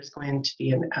There's going to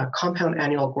be a compound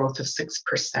annual growth of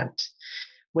 6%.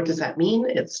 What does that mean?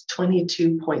 It's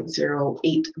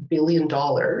 $22.08 billion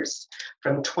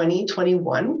from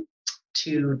 2021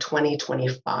 to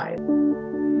 2025.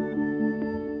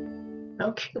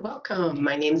 Okay, welcome.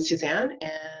 My name is Suzanne,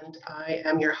 and I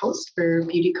am your host for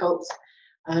Beauty Cult's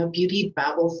Beauty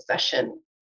Babble session.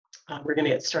 We're going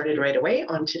to get started right away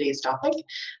on today's topic.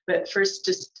 But first,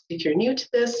 just if you're new to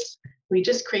this, we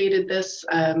just created this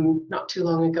not too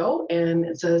long ago, and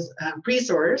it's a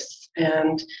resource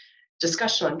and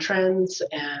discussion on trends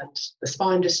and the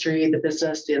spa industry, the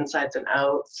business, the insides and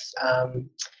outs, and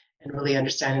really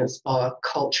understanding the spa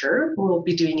culture. We'll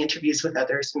be doing interviews with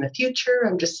others in the future.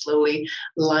 I'm just slowly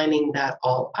lining that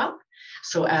all up.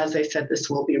 So as I said, this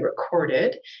will be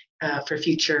recorded. For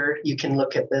future, you can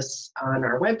look at this on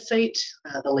our website.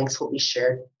 The links will be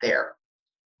shared there.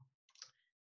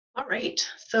 All right,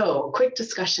 so quick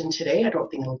discussion today. I don't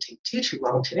think it'll take too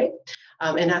long today.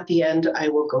 And at the end, I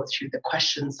will go through the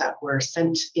questions that were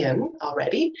sent in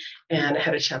already, and I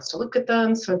had a chance to look at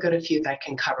them. So I've got a few that I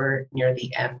can cover near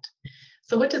the end.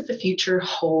 So what does the future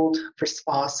hold for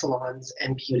spa, salons,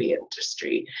 and beauty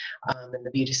industry and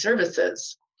the beauty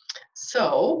services?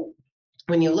 So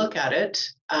when you look at it,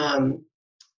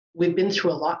 we've been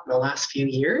through a lot in the last few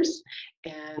years,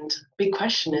 and big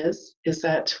question is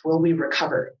that will we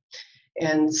recover?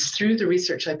 And through the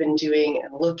research I've been doing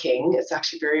and looking, it's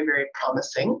actually very, very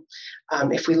promising.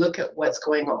 If we look at what's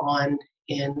going on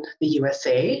in the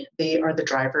USA, they are the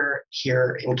driver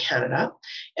here in Canada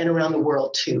and around the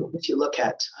world too. If you look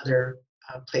at other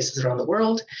places around the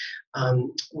world,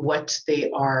 what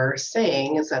they are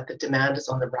saying is that the demand is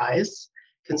on the rise.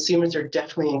 Consumers are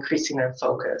definitely increasing their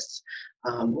focus,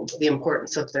 the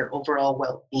importance of their overall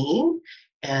well-being,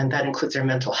 and that includes their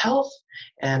mental health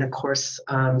and, of course,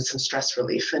 some stress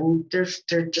relief. And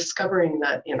they're discovering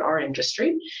that in our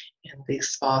industry, in the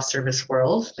spa service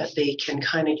world, that they can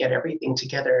kind of get everything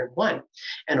together in one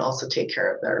and also take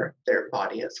care of their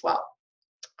body as well.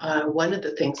 One of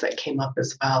the things that came up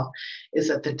as well is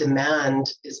that the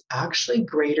demand is actually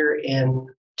greater in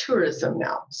tourism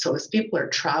now. So as people are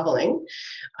traveling,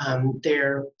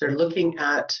 they're looking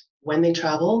at when they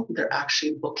travel, they're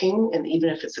actually booking, and even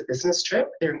if it's a business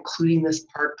trip, they're including this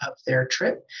part of their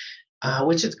trip,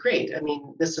 which is great. I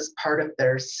mean, this is part of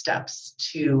their steps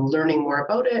to learning more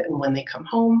about it, and when they come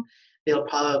home, they'll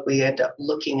probably end up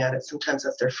looking at it sometimes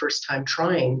as their first time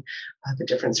trying the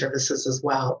different services as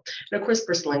well. And of course,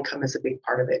 personal income is a big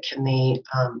part of it. Can they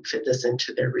fit this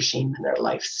into their regime and their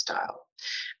lifestyle?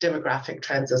 Demographic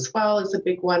trends as well is a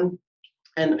big one.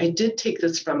 And I did take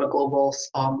this from a global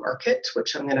spa market,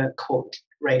 which I'm going to quote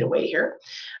right away here.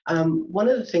 One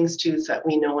of the things too is that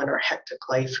we know in our hectic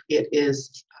life, it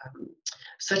is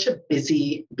such a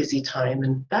busy time,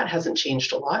 and that hasn't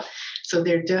changed a lot. So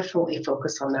they're definitely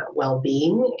focused on that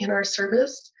well-being in our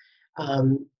service.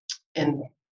 And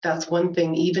that's one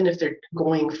thing, even if they're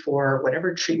going for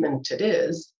whatever treatment it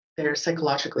is, they're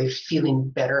psychologically feeling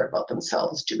better about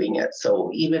themselves doing it.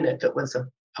 So even if it was a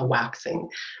waxing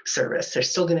service, they're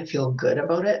still going to feel good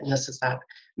about it. And this is that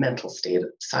mental state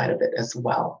side of it as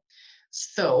well.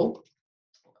 So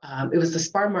it was the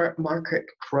spa market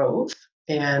growth,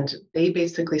 and they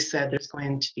basically said there's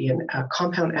going to be a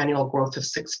compound annual growth of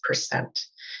 6%.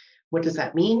 What does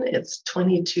that mean? It's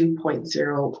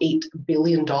 $22.08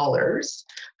 billion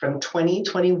from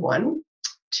 2021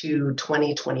 to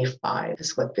 2025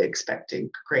 is what the expected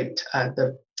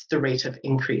the rate of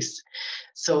increase.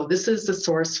 So this is the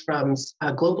source from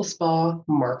Global Spa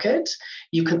Market.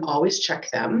 You can always check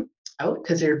them out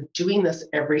because they're doing this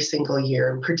every single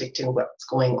year and predicting what's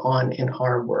going on in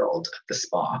our world of the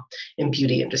spa and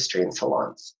beauty industry and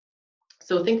salons.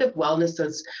 So think of wellness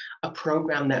as a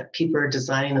program that people are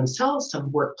designing themselves.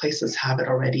 Some workplaces have it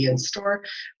already in store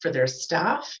for their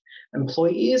staff,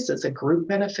 employees. It's a group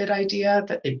benefit idea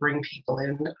that they bring people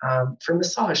in for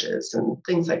massages and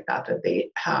things like that they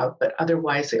have. But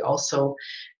otherwise, they also,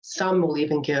 some will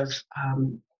even give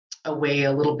away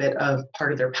a little bit of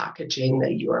part of their packaging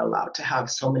that you are allowed to have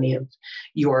so many of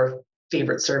your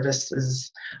favorite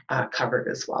services covered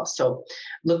as well. So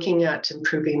looking at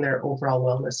improving their overall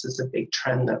wellness is a big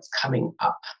trend that's coming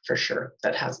up for sure,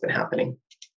 that has been happening.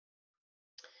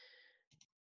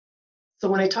 So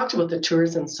when I talked about the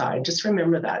tourism side, just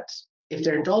remember that if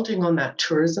they're indulging on that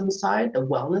tourism side, the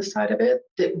wellness side of it,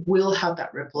 that will have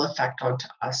that ripple effect onto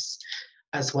us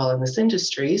as well in this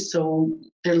industry. So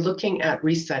they're looking at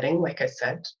resetting, like I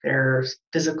said, their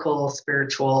physical,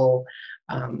 spiritual,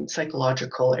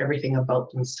 psychological, everything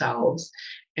about themselves.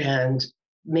 And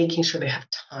making sure they have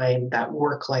time, that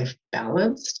work-life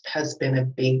balance has been a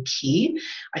big key.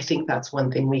 I think that's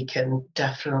one thing we can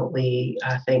definitely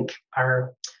thank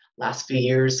our last few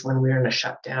years when we were in a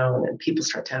shutdown and people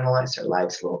start to analyze their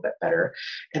lives a little bit better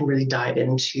and really dive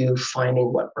into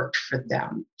finding what worked for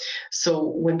them. So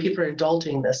when people are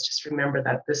indulging this, just remember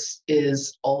that this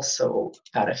is also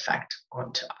that effect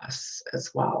onto us as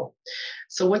well.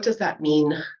 So what does that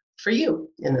mean for you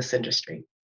in this industry?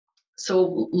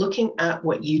 So looking at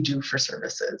what you do for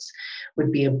services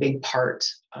would be a big part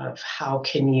of how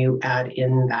can you add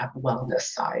in that wellness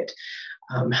side.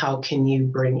 How can you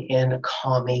bring in a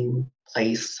calming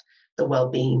place, the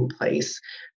well-being place?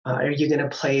 Are you going to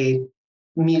play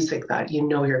music that you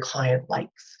know your client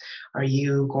likes? Are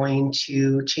you going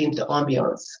to change the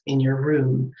ambiance in your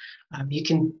room? You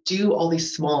can do all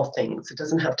these small things. It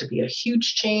doesn't have to be a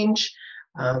huge change,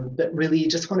 but really you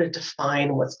just want to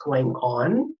define what's going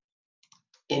on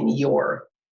in your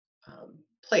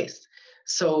place.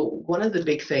 So one of the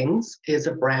big things is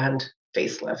a brand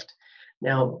facelift.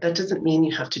 Now, that doesn't mean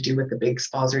you have to do what the big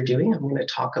spas are doing. I'm going to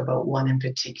talk about one in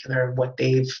particular, what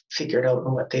they've figured out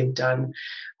and what they've done.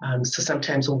 So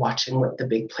sometimes watching what the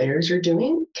big players are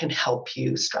doing can help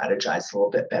you strategize a little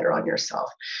bit better on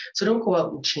yourself. So don't go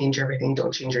out and change everything.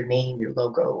 Don't change your name, your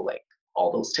logo, like all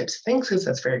those types of things, because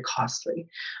that's very costly.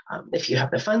 If you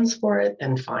have the funds for it,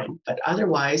 then fine. But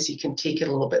otherwise, you can take it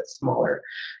a little bit smaller,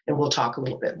 and we'll talk a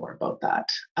little bit more about that.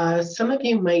 Some of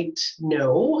you might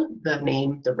know the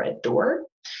name The Red Door.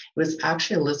 It was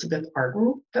actually Elizabeth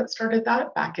Arden that started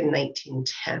that back in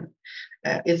 1910.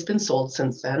 It's been sold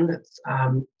since then. It's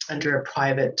under a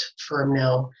private firm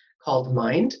now called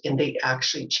Mind, and they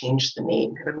actually changed the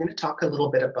name. And I'm going to talk a little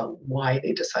bit about why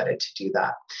they decided to do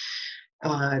that.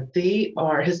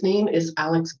 His name is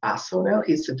Alex Basso now,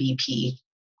 he's the VP.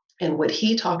 And what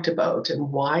he talked about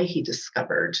and why he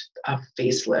discovered a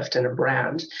facelift and a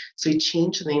brand, so he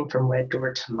changed the name from Red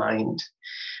Door to Mind.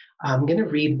 I'm going to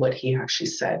read what he actually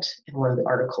said in one of the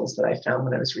articles that I found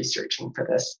when I was researching for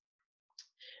this.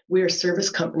 We are a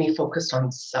service company focused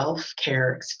on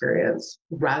self-care experience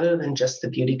rather than just the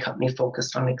beauty company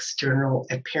focused on external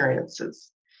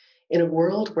appearances. In a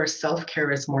world where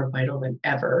self-care is more vital than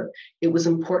ever, it was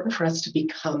important for us to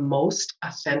become most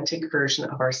authentic version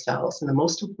of ourselves. And the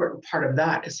most important part of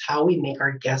that is how we make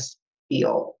our guests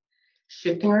feel,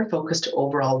 shifting our focus to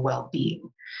overall well-being.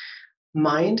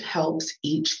 Mind helps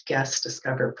each guest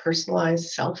discover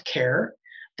personalized self-care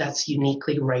that's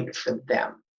uniquely right for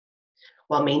them.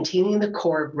 While maintaining the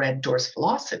core of Red Door's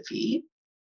philosophy,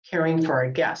 caring for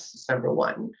our guests is number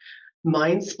one.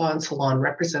 Mind Spa and Salon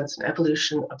represents an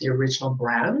evolution of the original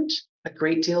brand. A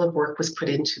great deal of work was put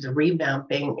into the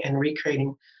revamping and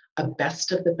recreating a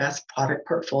best of the best product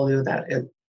portfolio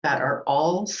that are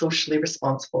all socially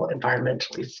responsible,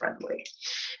 environmentally friendly.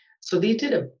 So they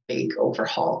did a big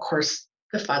overhaul. Of course,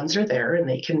 the funds are there and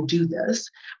they can do this,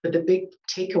 but the big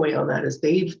takeaway on that is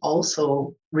they've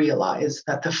also realized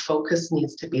that the focus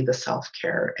needs to be the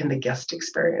self-care and the guest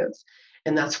experience.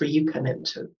 And that's where you come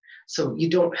into. So you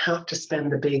don't have to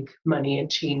spend the big money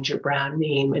and change your brand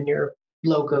name and your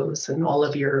logos and all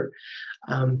of your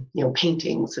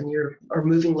paintings and or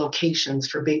moving locations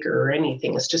for bigger or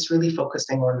anything. It's just really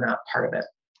focusing on that part of it.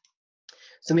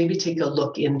 So maybe take a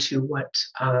look into what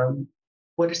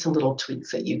are some little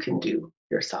tweaks that you can do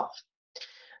yourself.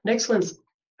 Next one's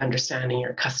understanding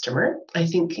your customer. I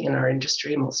think in our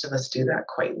industry, most of us do that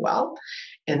quite well,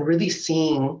 and really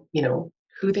seeing,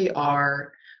 who they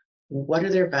are, what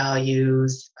are their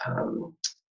values,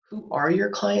 who are your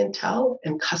clientele,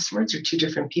 and customers are two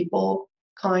different people.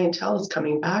 Clientele is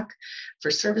coming back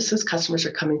for services. Customers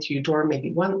are coming through your door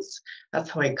maybe once. That's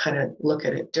how I kind of look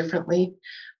at it differently.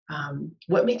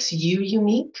 What makes you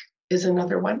unique is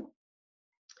another one.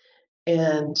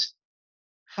 And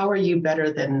how are you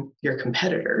better than your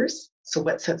competitors? So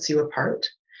what sets you apart?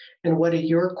 And what are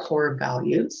your core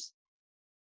values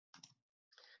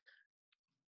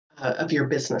of your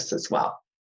business as well?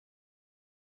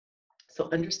 So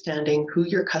understanding who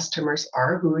your customers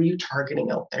are, who are you targeting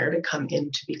out there to come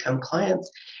in to become clients?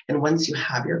 And once you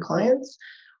have your clients,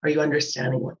 are you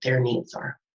understanding what their needs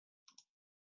are?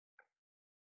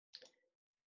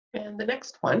 And the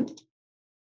next one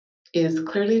is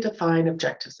clearly define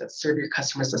objectives that serve your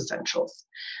customers' essentials.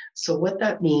 So what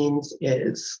that means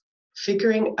is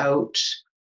figuring out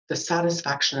the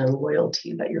satisfaction and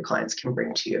loyalty that your clients can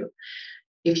bring to you.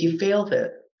 If you fail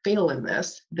in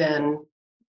this, then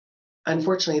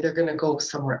unfortunately they're going to go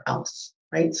somewhere else,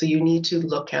 right? So you need to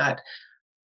look at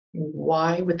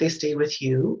why would they stay with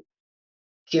you,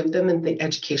 give them the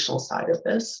educational side of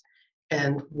this,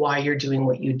 and why you're doing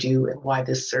what you do and why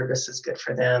this service is good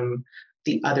for them.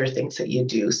 the other things that you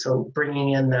do. So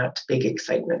bringing in that big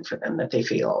excitement for them, that they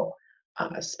feel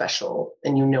special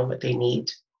and you know what they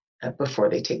need before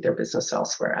they take their business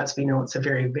elsewhere. As we know, it's a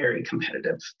very, very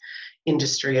competitive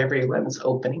industry. Everyone's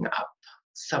opening up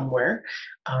somewhere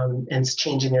and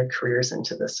changing their careers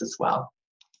into this as well.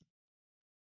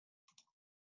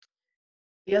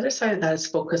 The other side of that is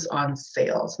focus on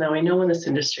sales. Now, I know in this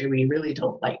industry, we really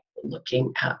don't like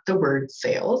looking at the word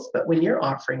sales, but when you're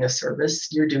offering a service,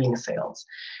 you're doing sales.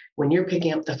 When you're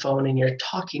picking up the phone and you're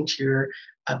talking to your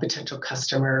potential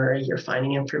customer, you're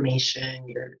finding information,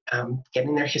 you're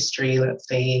getting their history, let's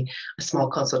say a small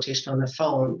consultation on the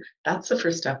phone, that's the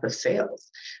first step of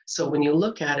sales. So when you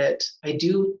look at it, I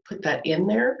do put that in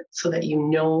there so that you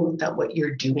know that what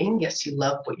you're doing, yes, you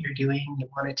love what you're doing, you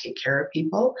want to take care of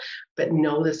people, but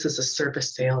know this is a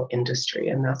service sale industry,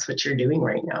 and that's what you're doing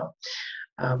right now.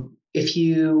 If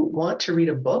you want to read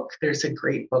a book, there's a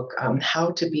great book,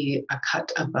 How to Be a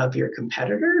Cut Above Your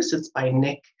Competitors. It's by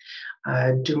Nick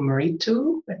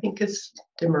Dumarito, I think it's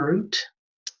Demarut.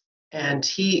 And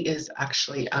he is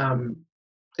actually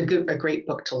a great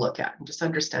book to look at and just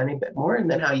understanding a bit more, and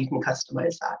then how you can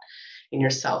customize that in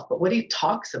yourself. But what he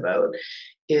talks about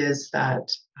is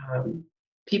that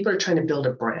people are trying to build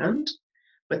a brand,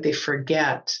 but they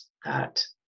forget that,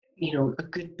 you know, a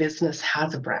good business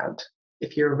has a brand.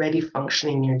 If you're already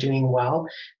functioning, you're doing well,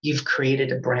 you've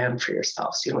created a brand for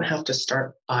yourself. So you don't have to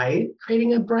start by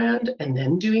creating a brand and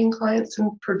then doing clients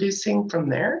and producing from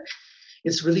there.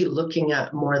 It's really looking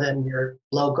at more than your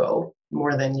logo,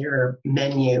 more than your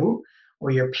menu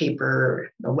or your paper.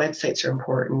 The websites are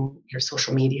important, your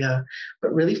social media,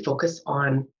 but really focus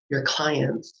on your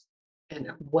clients and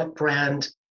what brand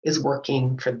is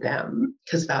working for them,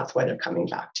 because that's why they're coming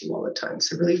back to you all the time.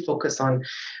 So really focus on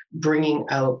bringing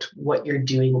out what you're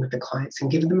doing with the clients and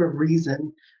give them a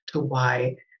reason to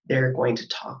why they're going to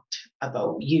talk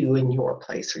about you and your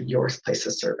place or your place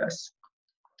of service.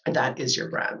 And that is your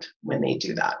brand when they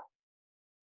do that.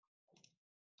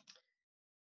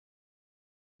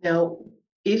 Now,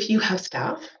 if you have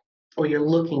staff or you're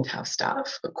looking to have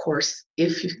staff, of course,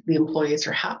 if the employees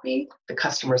are happy, the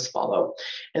customers follow.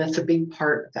 And that's a big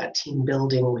part of that team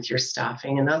building with your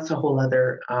staffing. And that's a whole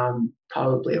other,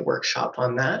 probably a workshop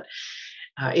on that.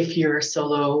 If you're a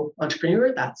solo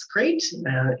entrepreneur, that's great.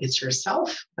 It's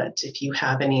yourself. But if you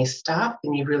have any staff,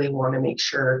 then you really want to make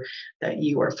sure that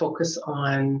you are focused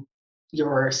on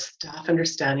your staff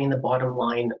understanding the bottom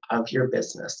line of your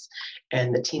business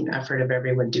and the team effort of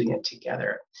everyone doing it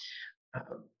together.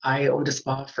 I owned a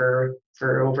spa for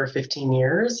over 15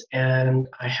 years, and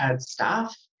I had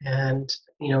staff, and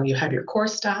you have your core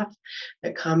staff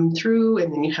that come through,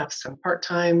 and then you have some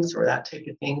part-times or that type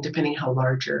of thing, depending how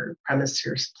large your premise,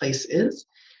 your place is.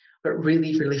 But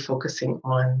really, really focusing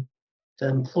on the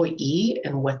employee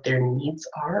and what their needs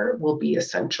are will be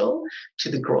essential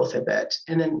to the growth of it.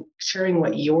 And then sharing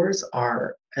what yours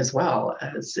are as well,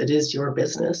 as it is your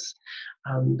business.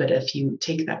 But if you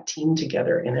take that team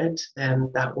together in it,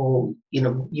 then that will,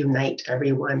 unite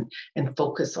everyone and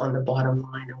focus on the bottom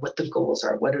line and what the goals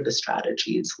are. What are the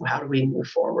strategies? How do we move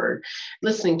forward?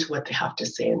 Listening to what they have to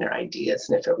say and their ideas.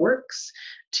 And if it works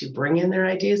to bring in their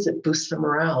ideas, it boosts the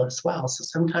morale as well. So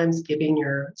sometimes giving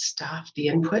your staff the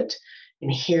input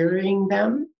and hearing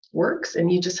them works,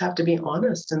 and you just have to be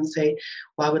honest and say,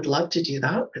 well, I would love to do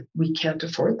that, but we can't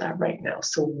afford that right now.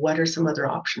 So what are some other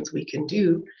options we can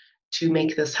do to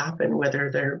make this happen,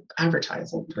 whether they're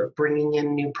advertising or bringing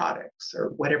in new products or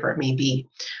whatever it may be,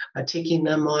 taking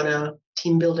them on a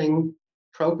team building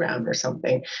program or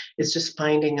something. It's just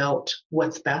finding out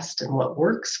what's best and what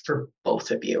works for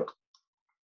both of you.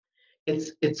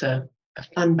 It's a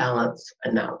fun balance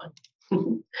in that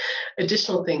one.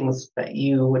 Additional things that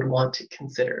you would want to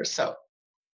consider. So,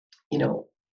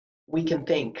 we can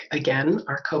think, again,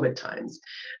 our COVID times,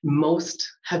 most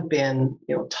have been,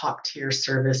 top tier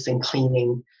service and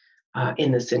cleaning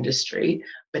in this industry,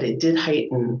 but it did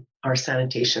heighten our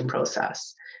sanitation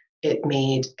process. It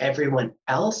made everyone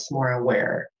else more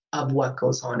aware of what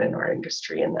goes on in our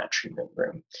industry in that treatment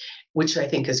room, which I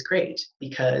think is great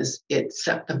because it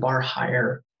set the bar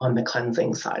higher on the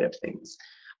cleansing side of things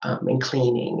and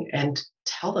cleaning, and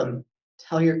tell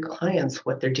your clients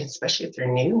what they're doing, especially if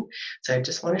they're new. So I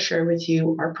just want to share with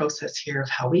you our process here of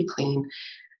how we clean.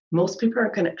 Most people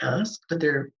aren't going to ask, but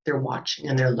they're watching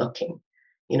and they're looking.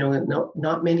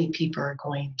 Not many people are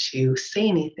going to say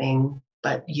anything,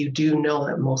 but you do know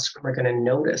that most of them are going to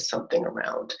notice something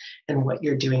around and what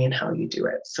you're doing and how you do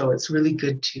it. So it's really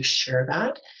good to share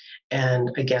that.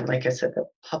 And again, like I said, the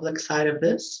public side of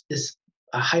this is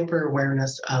a hyper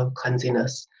awareness of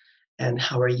cleanliness And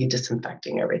how are you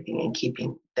disinfecting everything and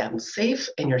keeping them safe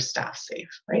and your staff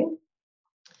safe, right?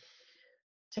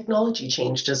 Technology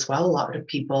changed as well. A lot of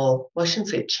people, well, I shouldn't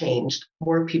say it changed,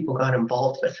 more people got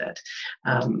involved with it.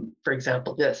 For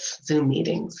example, this Zoom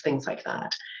meetings, things like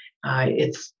that.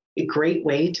 It's a great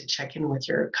way to check in with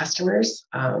your customers.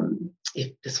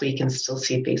 If this way you can still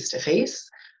see face to face.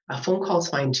 Phone calls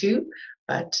fine too,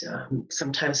 but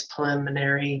sometimes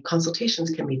preliminary consultations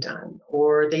can be done,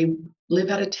 or they live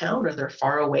out of town or they're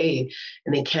far away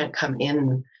and they can't come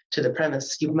in to the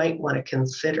premise. You might want to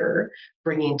consider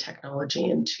bringing technology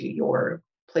into your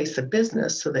place of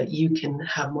business so that you can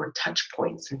have more touch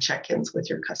points and check-ins with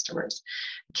your customers.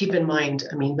 Keep in mind,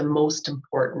 I mean, the most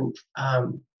important,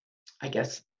 I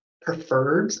guess,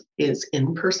 preferred is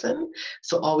in person.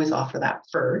 So always offer that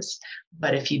first.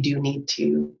 But if you do need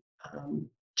to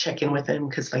check in with them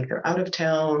because like they're out of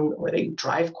town or they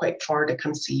drive quite far to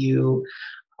come see you,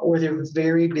 or they're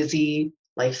very busy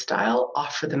lifestyle,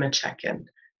 offer them a check-in.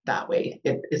 That way,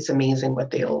 it's amazing what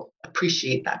they'll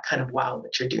appreciate, that kind of wow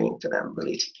that you're doing for them,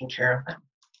 really taking care of them.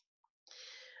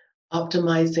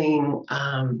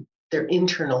 Optimizing their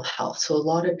internal health. So a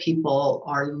lot of people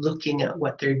are looking at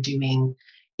what they're doing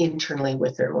internally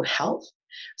with their own health.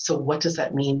 So what does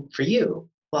that mean for you?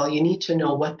 Well, you need to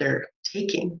know what they're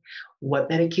taking. What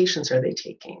medications are they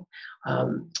taking?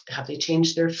 Have they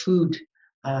changed their food?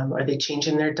 Are they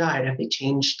changing their diet? Have they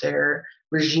changed their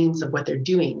regimes of what they're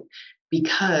doing?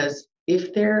 Because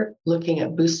if they're looking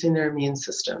at boosting their immune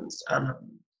systems,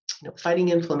 fighting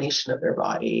inflammation of their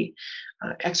body,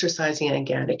 exercising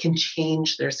again, it can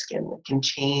change their skin. It can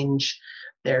change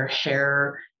their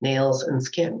hair, nails, and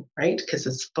skin, right? Because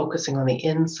it's focusing on the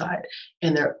inside.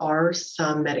 And there are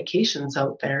some medications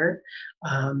out there,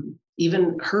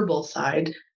 even herbal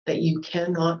side, that you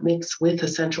cannot mix with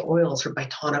essential oils or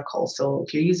botanicals. So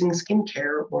if you're using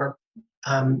skincare or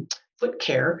foot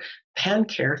care, hand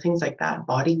care, things like that,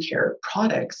 body care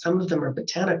products, some of them are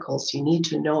botanicals. So you need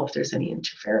to know if there's any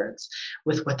interference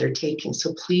with what they're taking.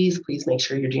 So please make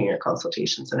sure you're doing your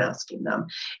consultations and asking them,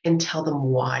 and tell them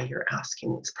why you're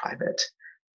asking these private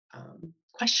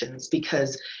questions,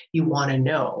 because you want to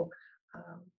know.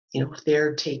 If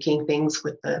they're taking things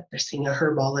they're seeing a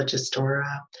herbologist or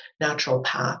a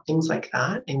naturopath, things like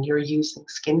that, and you're using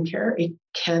skincare, it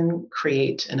can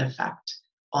create an effect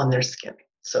on their skin.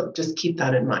 So just keep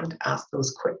that in mind. Ask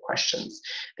those quick questions.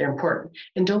 They're important.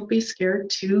 And don't be scared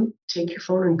to take your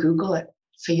phone and Google it.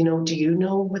 Say, do you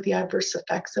know what the adverse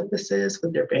effects of this is?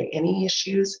 Would there be any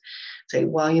issues? Say,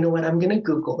 well, you know what, I'm going to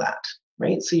Google that.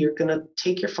 Right? So you're going to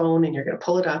take your phone and you're going to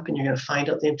pull it up and you're going to find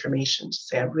out the information to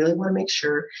say, I really want to make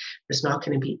sure there's not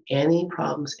going to be any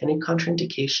problems, any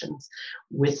contraindications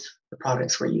with the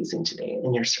products we're using today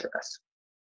in your service.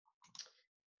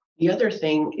 The other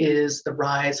thing is the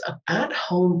rise of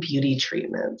at-home beauty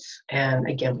treatments. And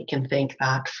again, we can thank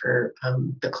that for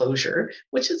the closure,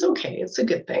 which is okay. It's a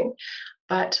good thing.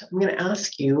 But I'm going to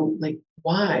ask you,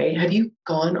 why? Have you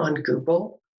gone on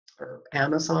Google or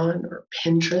Amazon or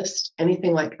Pinterest,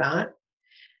 anything like that?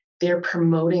 They're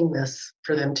promoting this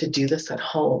for them to do this at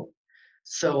home.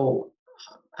 So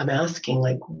I'm asking,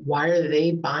 why are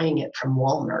they buying it from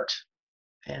Walmart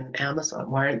and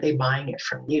Amazon? Why aren't they buying it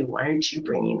from you? Why aren't you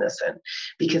bringing this in?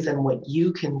 Because then what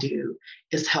you can do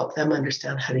is help them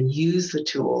understand how to use the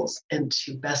tools and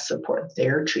to best support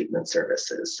their treatment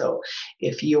services. So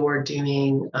if you're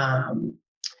doing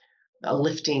a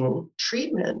lifting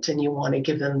treatment and you want to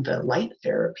give them the light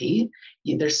therapy,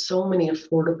 there's so many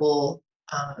affordable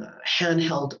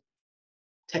handheld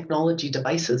technology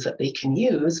devices that they can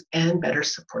use and better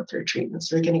support their treatments.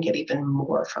 They're going to get even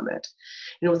more from it.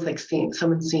 It's like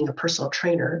seeing a personal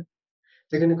trainer.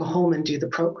 They're going to go home and do the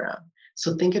program.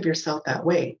 So think of yourself that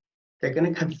way. They're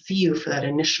going to come see you for that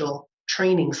initial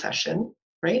training session,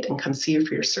 right? And come see you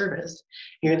for your service.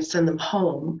 You're going to send them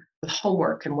home with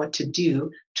homework and what to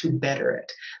do to better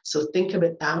it. So think of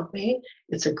it that way.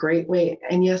 It's a great way.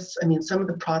 And yes, some of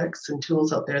the products and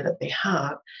tools out there that they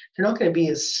have, they're not going to be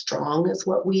as strong as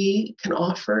what we can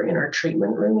offer in our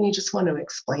treatment room. And you just want to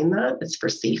explain that. It's for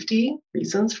safety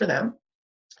reasons for them,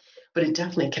 but it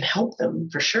definitely can help them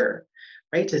for sure,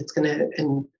 right?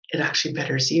 And it actually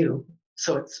betters you.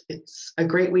 So it's a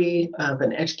great way of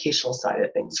an educational side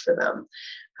of things for them.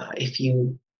 If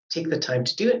you take the time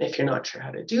to do it, and if you're not sure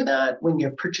how to do that, when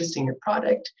you're purchasing your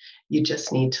product, you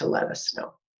just need to let us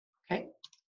know, okay?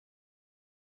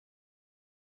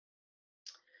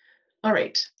 All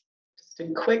right, just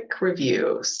a quick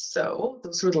review. So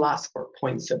those were the last 4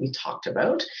 points that we talked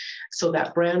about. So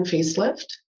that brand facelift,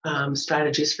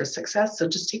 strategies for success. So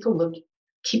just take a look,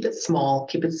 keep it small,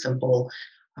 keep it simple.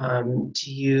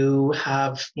 Do you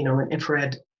have, an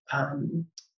infrared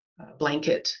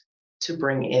blanket to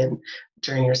bring in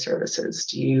during your services?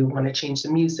 Do you want to change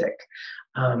the music?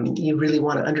 You really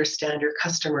want to understand your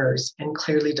customers and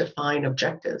clearly define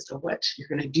objectives of what you're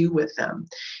going to do with them.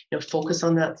 Focus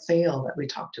on that sale that we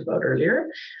talked about earlier.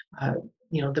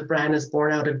 The brand is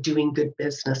born out of doing good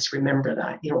business. Remember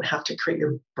that. You don't have to create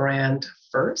your brand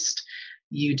first.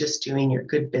 You just doing your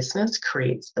good business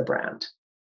creates the brand.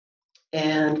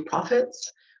 And profits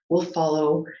will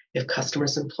follow if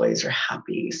customers, employees are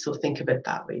happy. So think of it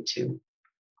that way too.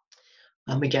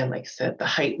 Again, like I said, the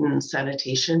heightened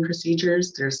sanitation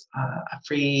procedures, there's a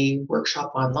free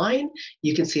workshop online.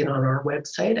 You can see it on our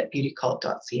website at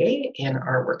beautycult.ca in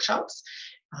our workshops.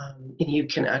 And you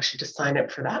can actually just sign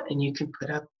up for that, and you can put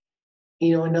up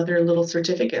another little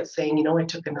certificate saying, I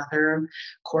took another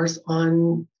course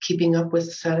on keeping up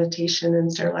with sanitation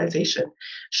and sterilization.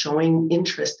 Showing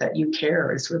interest that you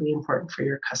care is really important for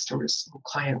your customers and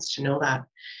clients to know that.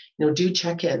 Do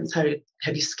check-ins.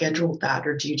 Have you scheduled that,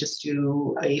 or do you just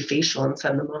do a facial and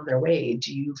send them on their way?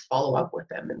 Do you follow up with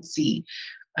them and see?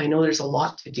 I know there's a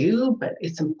lot to do, but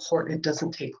it's important. It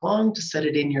doesn't take long to set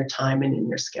it in your time and in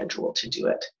your schedule to do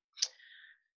it.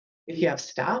 If you have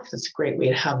staff, that's a great way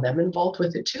to have them involved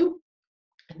with it too,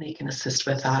 and they can assist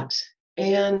with that.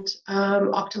 And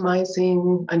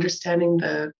optimizing, understanding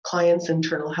the client's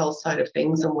internal health side of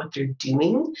things and what they're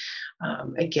doing.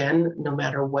 Again, no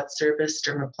matter what service,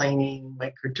 dermaplaning,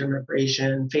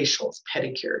 microdermabrasion, facials,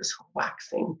 pedicures,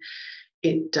 waxing,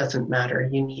 it doesn't matter.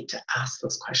 You need to ask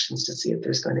those questions to see if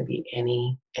there's going to be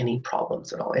any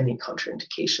problems at all, any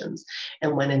contraindications.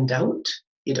 And when in doubt,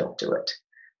 you don't do it.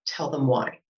 Tell them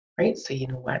why. Right? So you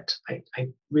know what, I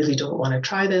really don't want to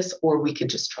try this, or we could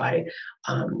just try,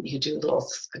 you do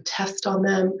a test on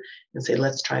them and say,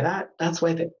 let's try that. That's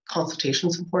why the consultation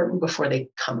is important before they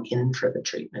come in for the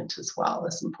treatment as well.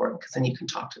 That's important because then you can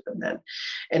talk to them then.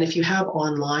 And if you have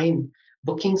online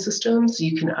booking systems,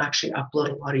 you can actually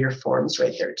upload a lot of your forms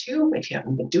right there too. If you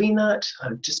haven't been doing that,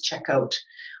 just check out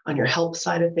on your help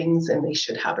side of things, and they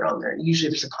should have it on there.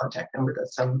 Usually there's a contact number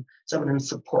that someone in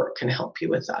support can help you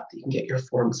with that. You can get your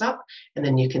forms up, and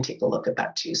then you can take a look at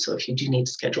that too. So if you do need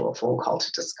to schedule a phone call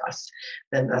to discuss,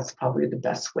 then that's probably the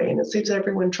best way, and it saves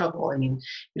everyone trouble. I mean,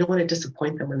 you don't want to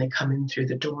disappoint them when they come in through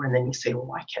the door and then you say,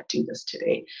 well, I can't do this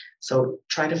today. So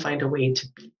try to find a way to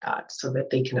beat that so that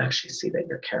they can actually see that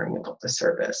you're caring about the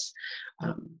service,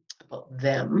 about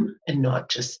them, and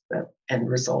not just the end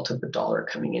result of the dollar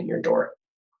coming in your door.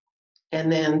 And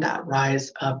then that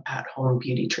rise of at-home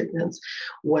beauty treatments.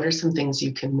 What are some things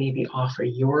you can maybe offer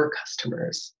your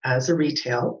customers as a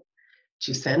retail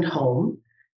to send home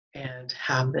and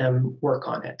have them work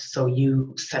on it? So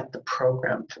you set the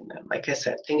program for them. Like I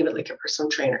said, think of it like a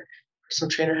personal trainer. Personal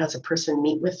trainer has a person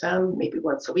meet with them maybe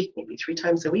once a week, maybe 3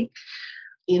 times a week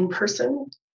in person.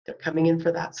 They're coming in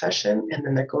for that session, and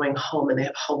then they're going home and they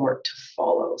have homework to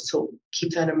follow. So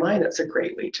keep that in mind. That's a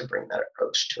great way to bring that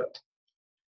approach to it.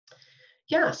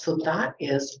 Yeah, so that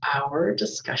is our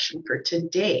discussion for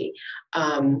today.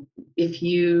 If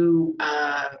you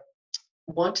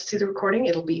want to see the recording,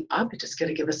 it'll be up. You just got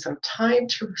to give us some time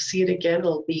to see it again.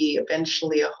 It'll be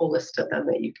eventually a whole list of them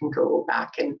that you can go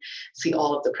back and see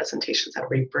all of the presentations that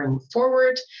we bring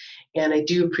forward. And I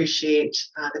do appreciate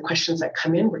the questions that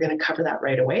come in. We're going to cover that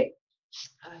right away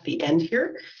at the end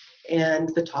here. And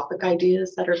the topic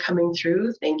ideas that are coming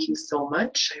through, thank you so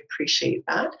much. I appreciate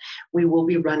that. We will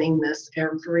be running this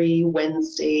every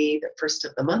Wednesday, the first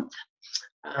of the month,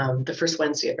 the first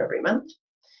Wednesday of every month.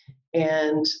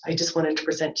 And I just wanted to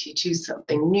present to you too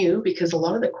something new, because a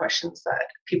lot of the questions that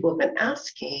people have been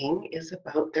asking is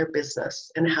about their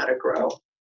business and how to grow.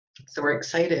 So we're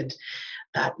excited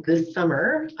that this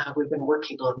summer we've been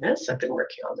working on this. I've been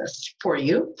working on this for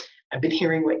you. I've been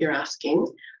hearing what you're asking.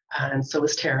 And so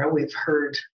is Tara. We've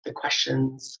heard the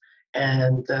questions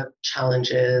and the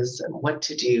challenges and what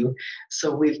to do.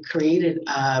 So we've created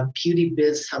a Beauty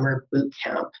Biz Summer Boot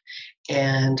Camp,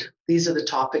 and these are the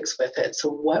topics with it. So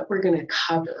what we're going to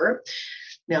cover,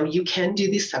 now you can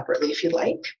do these separately if you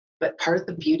like, but part of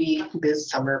the Beauty Biz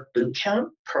Summer Boot Camp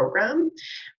program,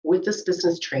 with this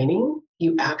business training,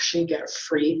 you actually get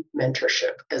free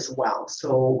mentorship as well.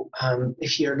 So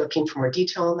if you're looking for more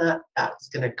detail on that, that's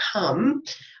going to come.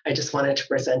 I just wanted to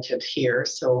present it here.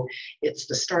 So it's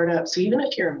the startup. So even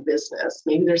if you're in business,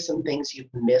 maybe there's some things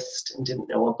you've missed and didn't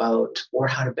know about, or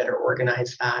how to better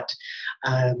organize that.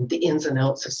 The ins and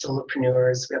outs of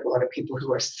solopreneurs. We have a lot of people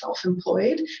who are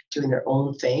self-employed, doing their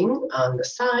own thing on the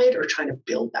side, or trying to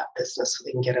build that business so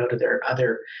they can get out of their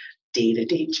other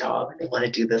day-to-day job and they want to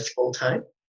do this full-time.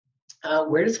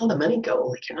 Where does all the money go?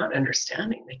 Like, you're not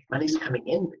understanding. Like, money's coming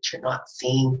in, but you're not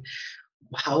seeing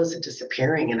how is it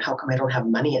disappearing, and how come I don't have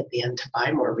money at the end to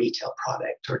buy more retail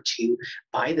product or to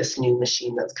buy this new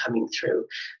machine that's coming through?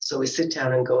 So we sit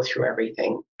down and go through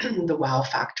everything. The wow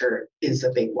factor is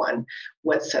a big one.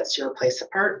 What sets your place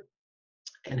apart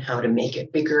and how to make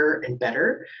it bigger and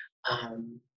better.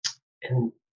 Um,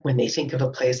 and when they think of a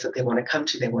place that they want to come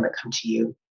to, they want to come to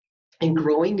you. And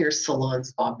growing your salon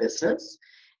spa business,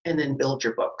 and then build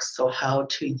your books. So how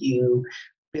do you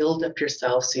build up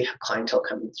yourself so you have clientele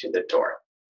coming through the door?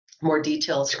 More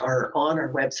details are on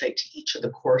our website to each of the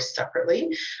course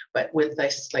separately. But with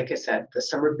this, like I said, the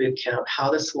summer boot camp, how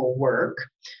this will work,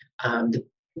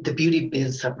 the Beauty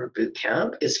Biz Summer Boot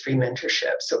Camp is free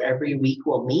mentorship. So every week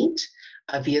we'll meet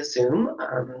via Zoom,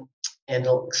 and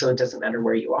so it doesn't matter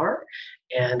where you are.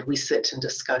 And we sit and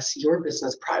discuss your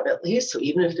business privately. So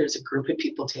even if there's a group of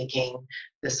people taking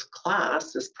this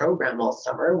class, this program all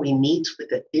summer, we meet with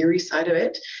the theory side of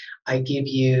it. I give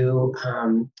you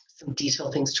some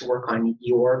detailed things to work on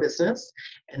your business,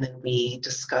 and then we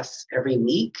discuss every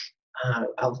week.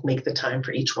 I'll make the time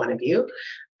for each one of you,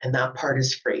 and that part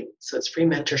is free. So it's free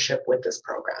mentorship with this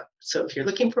program. So if you're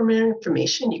looking for more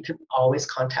information, you can always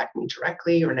contact me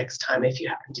directly, or next time if you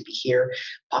happen to be here,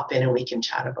 pop in and we can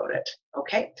chat about it.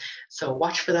 Okay, so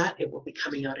watch for that. It will be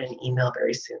coming out in an email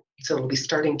very soon. So it'll be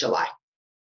starting July.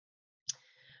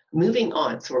 Moving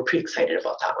on, so we're pretty excited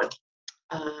about that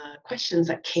one. Questions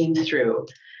that came through.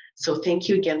 So thank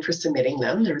you again for submitting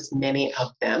them. There's many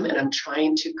of them, and I'm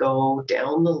trying to go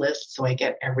down the list so I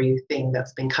get everything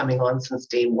that's been coming on since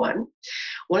day one.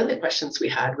 One of the questions we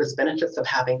had was benefits of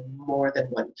having more than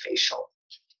one facial.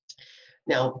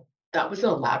 Now, that was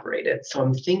elaborated. So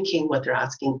I'm thinking what they're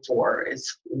asking for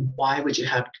is, why would you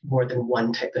have more than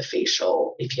one type of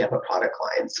facial if you have a product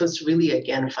line? So it's really,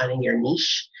 again, finding your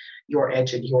niche, your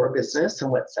edge of your business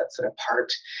and what sets it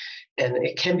apart. And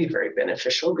it can be very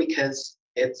beneficial because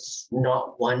it's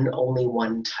not only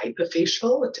one type of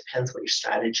facial. It depends what your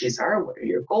strategies are. What are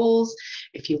your goals?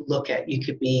 If you look at, you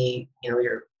could be,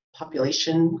 your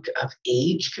population of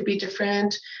age could be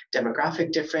different,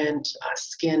 demographic different,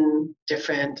 skin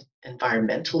different,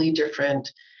 environmentally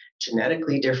different,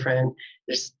 genetically different.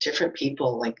 There's different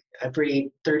people, like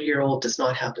every 30-year-old does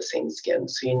not have the same skin.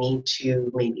 So you need to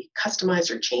maybe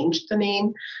customize or change the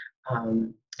name.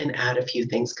 And add a few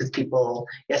things, because people,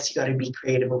 yes, you got to be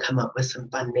creative and come up with some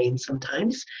fun names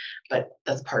sometimes, but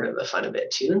that's part of the fun of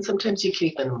it too. And sometimes you can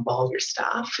even involve your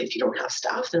staff. If you don't have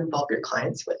staff, then involve your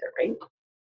clients with it,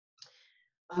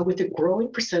 right? With a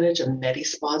growing percentage of medi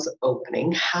spas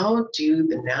opening, how do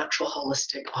the natural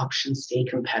holistic options stay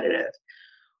competitive?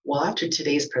 Well, after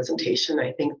today's presentation,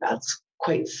 I think that's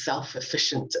quite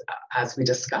self-efficient. As we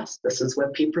discussed, this is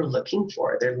what people are looking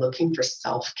for. They're looking for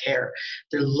self-care.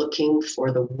 They're looking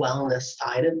for the wellness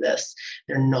side of this.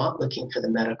 They're not looking for the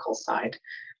medical side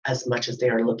as much as they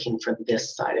are looking for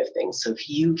this side of things. So if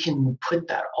you can put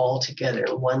that all together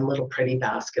in one little pretty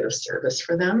basket of service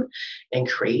for them and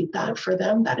create that for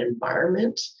them, that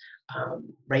environment,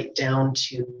 right down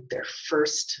to their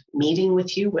first meeting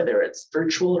with you, whether it's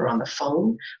virtual or on the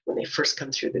phone, when they first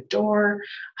come through the door,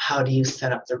 how do you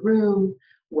set up the room?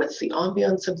 What's the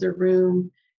ambiance of the room?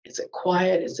 Is it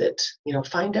quiet? Is it,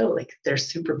 find out, like, they're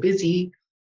super busy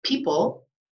people,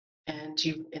 and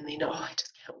they know, oh, I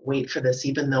just can't wait for this,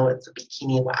 even though it's a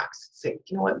bikini wax. It's like,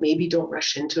 you know what, maybe don't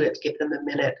rush into it. Give them a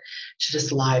minute to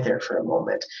just lie there for a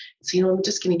moment. So, I'm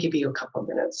just going to give you a couple of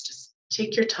minutes. Just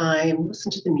take your time,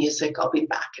 listen to the music. I'll be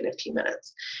back in a few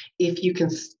minutes. If you can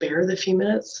spare the few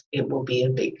minutes, it will be a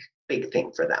big, big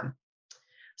thing for them.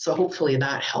 So hopefully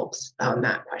that helps on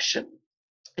that question.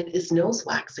 And is nose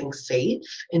waxing safe?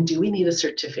 And do we need a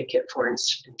certificate for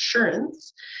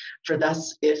insurance for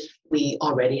thus if we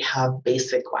already have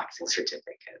basic waxing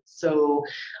certificates? So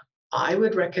I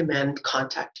would recommend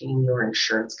contacting your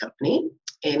insurance company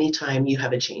anytime you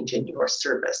have a change in your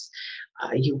service.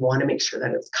 You want to make sure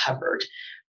that it's covered.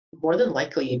 More than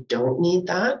likely, you don't need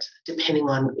that, depending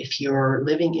on if you're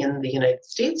living in the United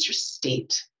States, your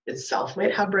state itself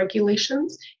might have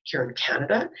regulations. Here in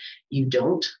Canada, you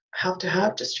don't have to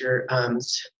have just your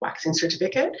waxing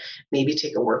certificate. Maybe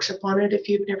take a workshop on it if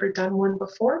you've never done one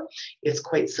before. It's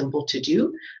quite simple to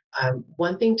do.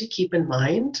 One thing to keep in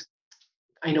mind,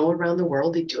 I know around the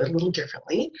world they do it a little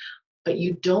differently, but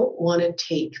you don't want to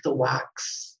take the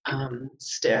wax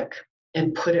stick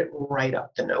and put it right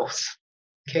up the nose,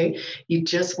 okay? You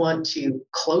just want to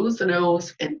close the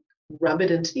nose and rub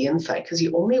it into the inside, because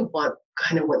you only want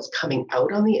kind of what's coming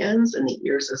out on the ends and the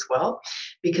ears as well,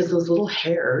 because those little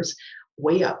hairs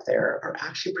way up there are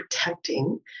actually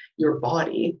protecting your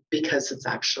body, because it's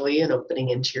actually an opening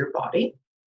into your body,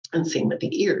 and same with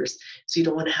the ears. So you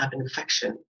don't want to have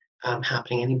infection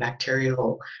happening, any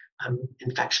bacterial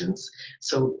infections.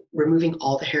 So removing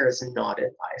all the hair is not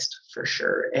advised for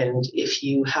sure. And if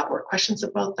you have more questions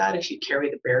about that, if you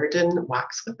carry the Baraden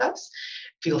wax with us,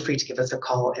 feel free to give us a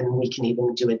call and we can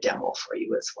even do a demo for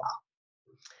you as well.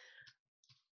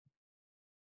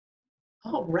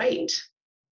 All right.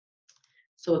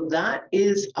 So that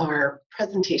is our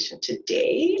presentation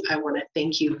today. I want to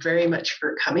thank you very much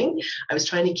for coming. I was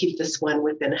trying to keep this one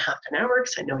within half an hour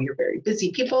because I know you're very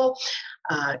busy people.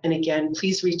 And again,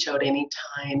 please reach out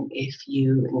anytime if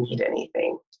you need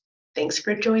anything. Thanks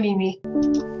for joining me.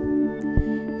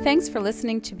 Thanks for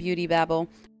listening to Beauty Babble.